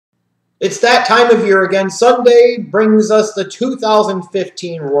It's that time of year again. Sunday brings us the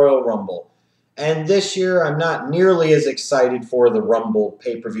 2015 Royal Rumble. And this year, I'm not nearly as excited for the Rumble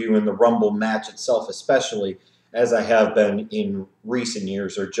pay-per-view and the Rumble match itself especially as I have been in recent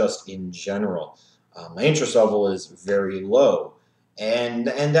years or just in general. My interest level is very low, and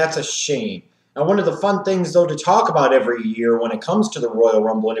that's a shame. Now, one of the fun things, though, to talk about every year when it comes to the Royal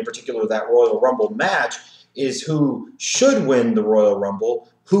Rumble, and in particular that Royal Rumble match, is who should win the Royal Rumble,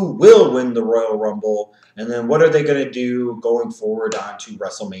 who will win the Royal Rumble, and then what are they going to do going forward on to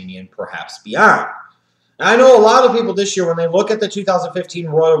WrestleMania and perhaps beyond. Now, I know a lot of people this year, when they look at the 2015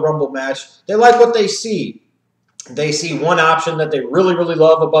 Royal Rumble match, they like what they see. They see one option that they really, really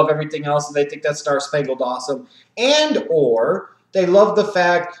love above everything else, and they think that's Star Spangled Awesome, and or they love the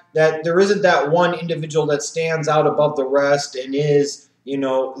fact that there isn't that one individual that stands out above the rest and is,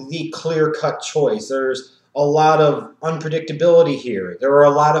 the clear-cut choice. There's a lot of unpredictability here. There are a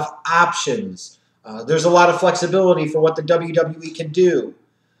lot of options. There's a lot of flexibility for what the WWE can do.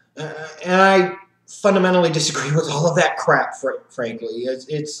 And I fundamentally disagree with all of that crap, frankly.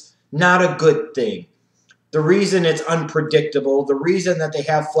 It's not a good thing. The reason it's unpredictable, the reason that they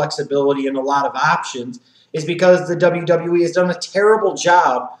have flexibility and a lot of options is because the WWE has done a terrible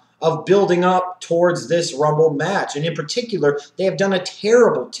job of building up towards this Rumble match. And in particular, they have done a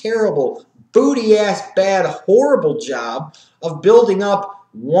terrible, terrible, booty-ass, bad, horrible job of building up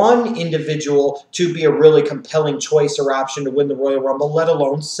one individual to be a really compelling choice or option to win the Royal Rumble, let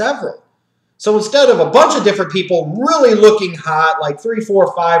alone several. So instead of a bunch of different people really looking hot, like 3,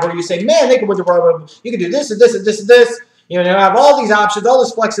 4, 5, where you say, man, they can win the Royal Rumble, you can do this and this and this and this, have all these options, all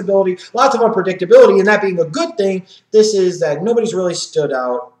this flexibility, lots of unpredictability, and that being a good thing, this is that nobody's really stood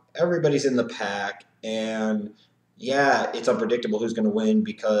out, everybody's in the pack, and yeah, it's unpredictable who's going to win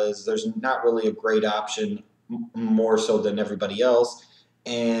because there's not really a great option more so than everybody else.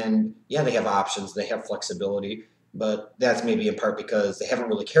 And yeah, they have options, they have flexibility, but that's maybe in part because they haven't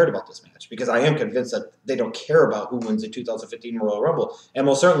really cared about this match, because I am convinced that they don't care about who wins the 2015 Royal Rumble. And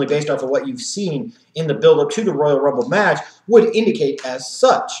most certainly based off of what you've seen in the build-up to the Royal Rumble match would indicate as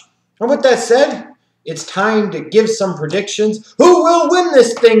such. And with that said, it's time to give some predictions. Who will win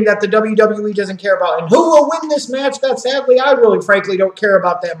this thing that the WWE doesn't care about? And who will win this match that sadly I really frankly don't care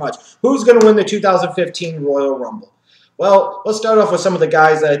about that much? Who's going to win the 2015 Royal Rumble? Well, let's start off with some of the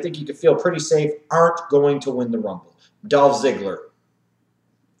guys that I think you can feel pretty safe aren't going to win the Rumble. Dolph Ziggler.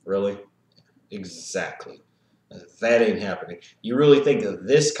 Really? Exactly. That ain't happening. You really think that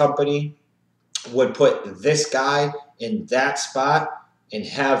this company would put this guy in that spot and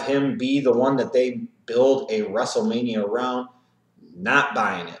have him be the one that they build a WrestleMania around? Not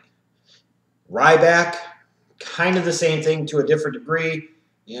buying it. Ryback, kind of the same thing to a different degree.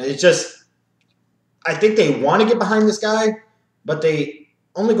 It's just, I think they want to get behind this guy, but they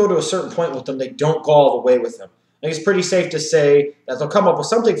only go to a certain point with him. They don't go all the way with him. I think it's pretty safe to say that they'll come up with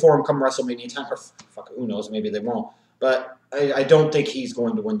something for him come WrestleMania time. Or fuck, who knows, maybe they won't. But I don't think he's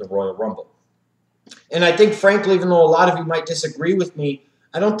going to win the Royal Rumble. And I think, frankly, even though a lot of you might disagree with me,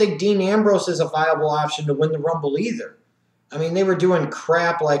 I don't think Dean Ambrose is a viable option to win the Rumble either. I mean, they were doing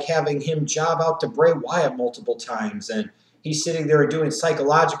crap like having him job out to Bray Wyatt multiple times, and he's sitting there doing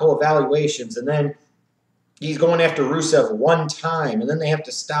psychological evaluations, and then he's going after Rusev one time, and then they have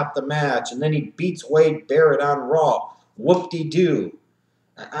to stop the match, and then he beats Wade Barrett on Raw. Whoop-de-doo.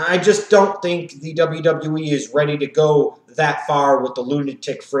 I just don't think the WWE is ready to go that far with the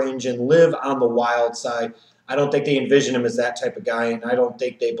lunatic fringe and live on the wild side. I don't think they envision him as that type of guy, and I don't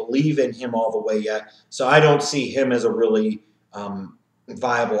think they believe in him all the way yet. So I don't see him as a really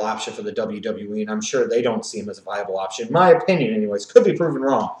viable option for the WWE, and I'm sure they don't see him as a viable option. In my opinion, anyways. Could be proven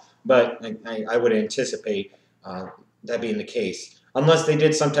wrong, but I would anticipate that being the case. Unless they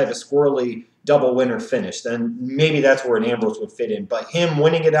did some type of squirrely double winner finish, then maybe that's where an Ambrose would fit in. But him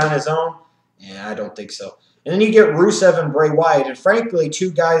winning it on his own, yeah, I don't think so. And then you get Rusev and Bray Wyatt, and frankly,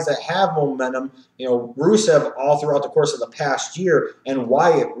 two guys that have momentum. Rusev all throughout the course of the past year, and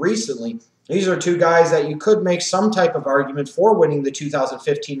Wyatt recently. These are two guys that you could make some type of argument for winning the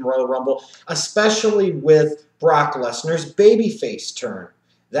 2015 Royal Rumble, especially with Brock Lesnar's babyface turn.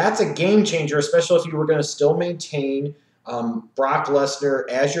 That's a game changer, especially if you were going to still maintain Brock Lesnar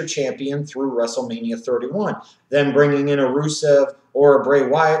as your champion through WrestleMania 31. Then bringing in a Rusev or a Bray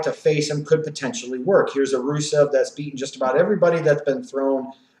Wyatt to face him could potentially work. Here's a Rusev that's beaten just about everybody that's been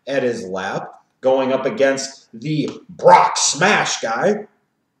thrown at his lap, going up against the Brock Smash guy.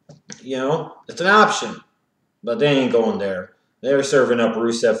 It's an option, but they ain't going there. They're serving up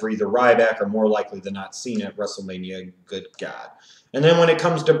Rusev for either Ryback or more likely than not Cena at WrestleMania. Good God. And then when it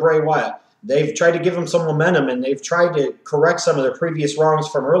comes to Bray Wyatt, they've tried to give him some momentum, and they've tried to correct some of their previous wrongs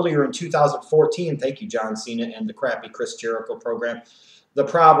from earlier in 2014. Thank you, John Cena and the crappy Chris Jericho program. The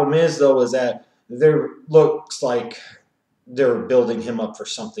problem is, though, is that there looks like they're building him up for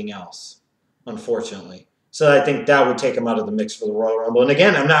something else, unfortunately. So I think that would take him out of the mix for the Royal Rumble. And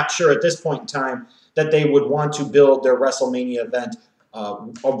again, I'm not sure at this point in time that they would want to build their WrestleMania event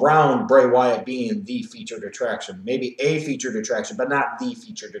around Bray Wyatt being the featured attraction. Maybe a featured attraction, but not the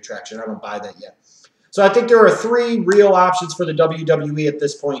featured attraction. I don't buy that yet. So I think there are 3 real options for the WWE at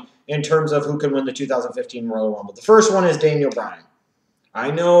this point in terms of who can win the 2015 Royal Rumble. The first one is Daniel Bryan. I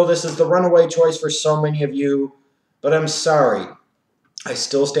know this is the runaway choice for so many of you, but I'm sorry. I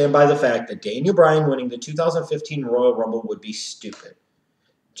still stand by the fact that Daniel Bryan winning the 2015 Royal Rumble would be stupid.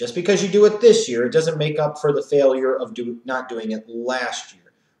 Just because you do it this year, it doesn't make up for the failure of not doing it last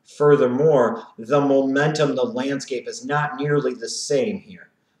year. Furthermore, the momentum, the landscape is not nearly the same here.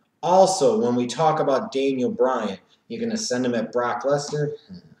 Also, when we talk about Daniel Bryan, you're going to send him at Brock Lesnar?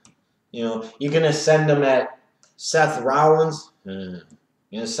 You're going to send him at Seth Rollins? You're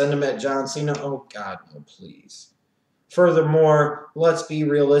going to send him at John Cena? Oh, God, no, please. Furthermore, let's be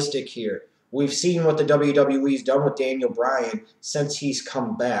realistic here. We've seen what the WWE's done with Daniel Bryan since he's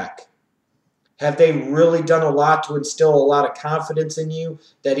come back. Have they really done a lot to instill a lot of confidence in you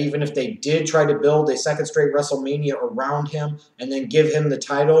that even if they did try to build a second straight WrestleMania around him and then give him the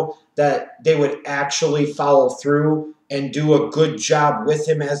title, that they would actually follow through and do a good job with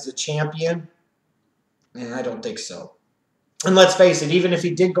him as the champion? I don't think so. And let's face it, even if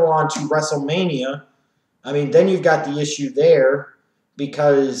he did go on to WrestleMania, I mean, then you've got the issue there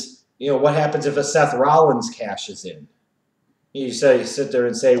because, what happens if a Seth Rollins cashes in? You sit there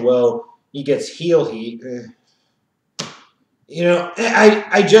and say, well, he gets heel heat.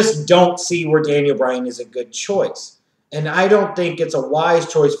 I just don't see where Daniel Bryan is a good choice. And I don't think it's a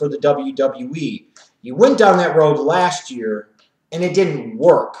wise choice for the WWE. You went down that road last year, and it didn't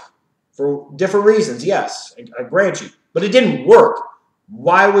work. For different reasons, yes, I grant you. But it didn't work.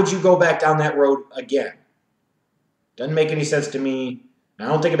 Why would you go back down that road again? Doesn't make any sense to me. I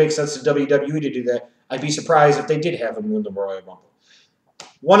don't think it makes sense to WWE to do that. I'd be surprised if they did have him win the Royal Rumble.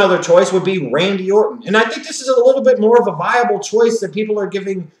 One other choice would be Randy Orton. And I think this is a little bit more of a viable choice than people are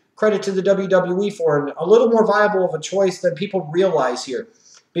giving credit to the WWE for, and a little more viable of a choice than people realize here.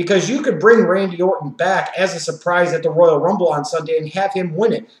 Because you could bring Randy Orton back as a surprise at the Royal Rumble on Sunday and have him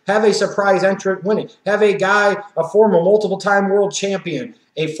win it. Have a surprise entrant win it. Have a guy, a former multiple-time world champion,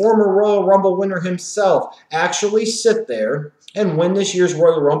 a former Royal Rumble winner himself, actually sit there and win this year's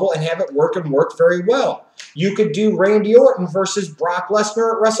Royal Rumble and have it work and work very well. You could do Randy Orton versus Brock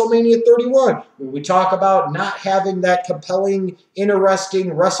Lesnar at WrestleMania 31. When we talk about not having that compelling,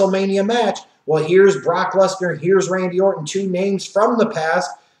 interesting WrestleMania match, well, here's Brock Lesnar, here's Randy Orton, 2 names from the past,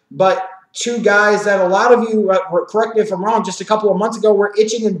 but 2 guys that a lot of you, correct me if I'm wrong, just a couple of months ago were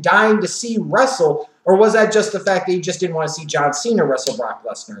itching and dying to see wrestle, or was that just the fact that you just didn't want to see John Cena wrestle Brock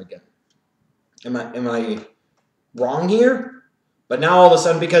Lesnar again? Am I wrong here? But now all of a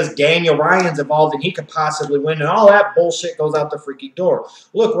sudden, because Daniel Bryan's involved and he could possibly win, and all that bullshit goes out the freaking door.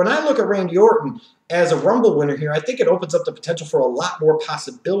 Look, when I look at Randy Orton as a Rumble winner here, I think it opens up the potential for a lot more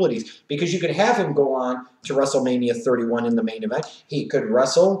possibilities because you could have him go on to WrestleMania 31 in the main event. He could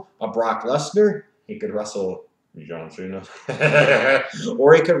wrestle a Brock Lesnar. He could wrestle John Cena.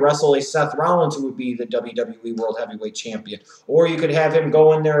 Or he could wrestle a Seth Rollins, who would be the WWE World Heavyweight Champion. Or you could have him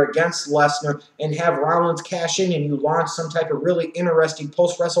go in there against Lesnar and have Rollins cash in and you launch some type of really interesting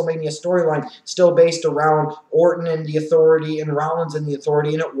post-WrestleMania storyline still based around Orton and the Authority and Rollins and the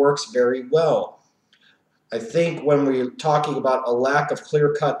Authority, and it works very well. I think when we're talking about a lack of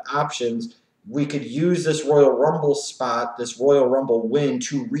clear-cut options, we could use this Royal Rumble spot, this Royal Rumble win,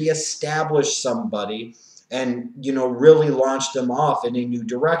 to reestablish somebody and, really launch them off in a new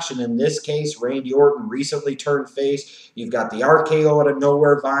direction. In this case, Randy Orton recently turned face. You've got the RKO out of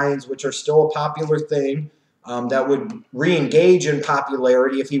nowhere vines, which are still a popular thing that would re-engage in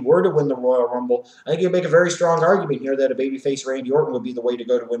popularity if he were to win the Royal Rumble. I think you'd make a very strong argument here that a babyface Randy Orton would be the way to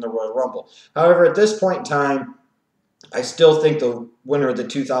go to win the Royal Rumble. However, at this point in time, I still think the winner of the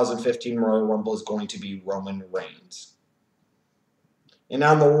 2015 Royal Rumble is going to be Roman Reigns. And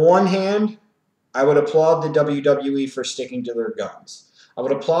on the one hand, I would applaud the WWE for sticking to their guns. I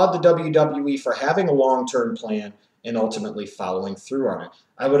would applaud the WWE for having a long-term plan and ultimately following through on it.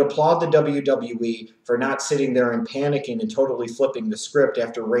 I would applaud the WWE for not sitting there and panicking and totally flipping the script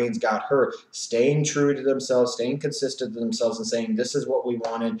after Reigns got hurt, staying true to themselves, staying consistent to themselves and saying, this is what we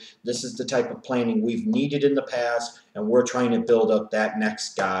wanted, this is the type of planning we've needed in the past, and we're trying to build up that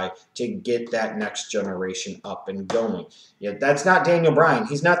next guy to get that next generation up and going. Yeah, that's not Daniel Bryan.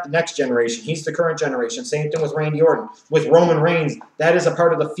 He's not the next generation. He's the current generation. Same thing with Randy Orton. With Roman Reigns, that is a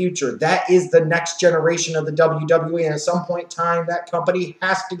part of the future. That is the next generation of the WWE, and at some point in time, that company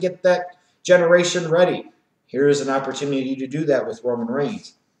has to get that generation ready. Here is an opportunity to do that with Roman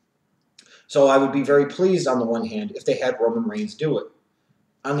Reigns. So I would be very pleased on the one hand if they had Roman Reigns do it.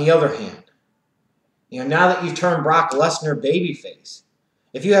 On the other hand, now that you've turned Brock Lesnar babyface,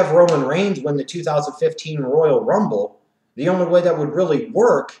 if you have Roman Reigns win the 2015 Royal Rumble, the only way that would really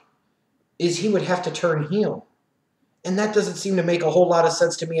work is he would have to turn heel. And that doesn't seem to make a whole lot of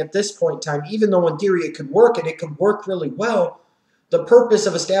sense to me at this point in time, even though in theory it could work and it could work really well. The purpose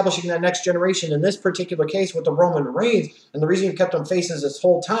of establishing that next generation in this particular case with the Roman Reigns, and the reason you kept him faces this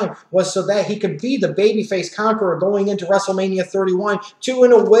whole time, was so that he could be the babyface conqueror going into WrestleMania 31 to,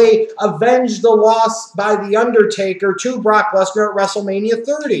 in a way, avenge the loss by The Undertaker to Brock Lesnar at WrestleMania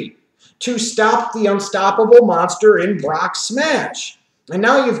 30, to stop the unstoppable monster in Brock Smash. And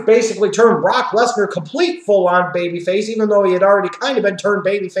now you've basically turned Brock Lesnar complete full-on babyface, even though he had already kind of been turned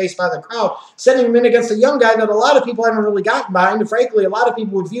babyface by the crowd, sending him in against a young guy that a lot of people haven't really gotten behind. And frankly, a lot of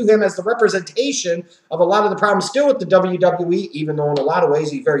people would view him as the representation of a lot of the problems still with the WWE, even though in a lot of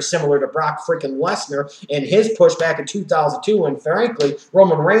ways he's very similar to Brock freaking Lesnar and his push back in 2002. And frankly,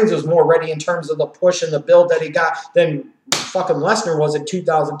 Roman Reigns was more ready in terms of the push and the build that he got than fucking Lesnar was in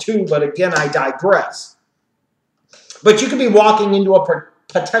 2002. But again, I digress. But you could be walking into a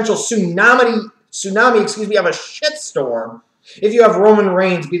potential tsunami, of a shitstorm if you have Roman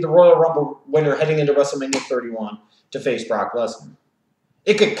Reigns be the Royal Rumble winner heading into WrestleMania 31 to face Brock Lesnar.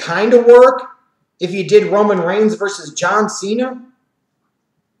 It could kind of work if you did Roman Reigns versus John Cena.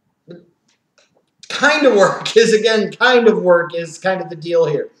 Kind of work is kind of the deal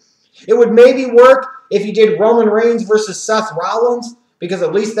here. It would maybe work if you did Roman Reigns versus Seth Rollins, because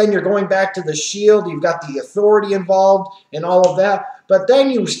at least then you're going back to the Shield, you've got the authority involved and all of that. But then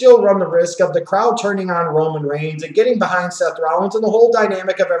you still run the risk of the crowd turning on Roman Reigns and getting behind Seth Rollins, and the whole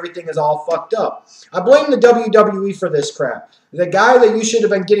dynamic of everything is all fucked up. I blame the WWE for this crap. The guy that you should have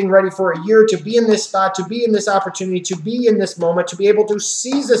been getting ready for a year to be in this spot, to be in this opportunity, to be in this moment, to be able to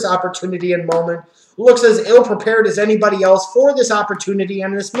seize this opportunity and moment, looks as ill-prepared as anybody else for this opportunity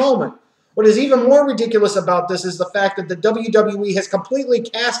and this moment. What is even more ridiculous about this is the fact that the WWE has completely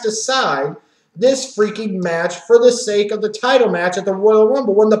cast aside this freaking match for the sake of the title match at the Royal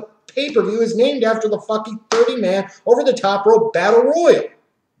Rumble when the pay-per-view is named after the fucking 30-man over-the-top rope battle royal.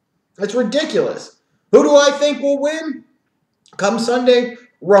 It's ridiculous. Who do I think will win? Come Sunday,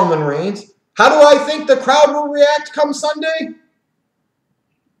 Roman Reigns. How do I think the crowd will react come Sunday?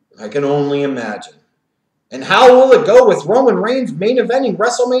 I can only imagine. And how will it go with Roman Reigns main eventing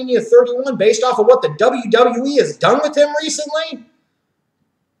WrestleMania 31 based off of what the WWE has done with him recently?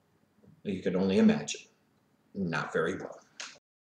 You can only imagine. Not very well.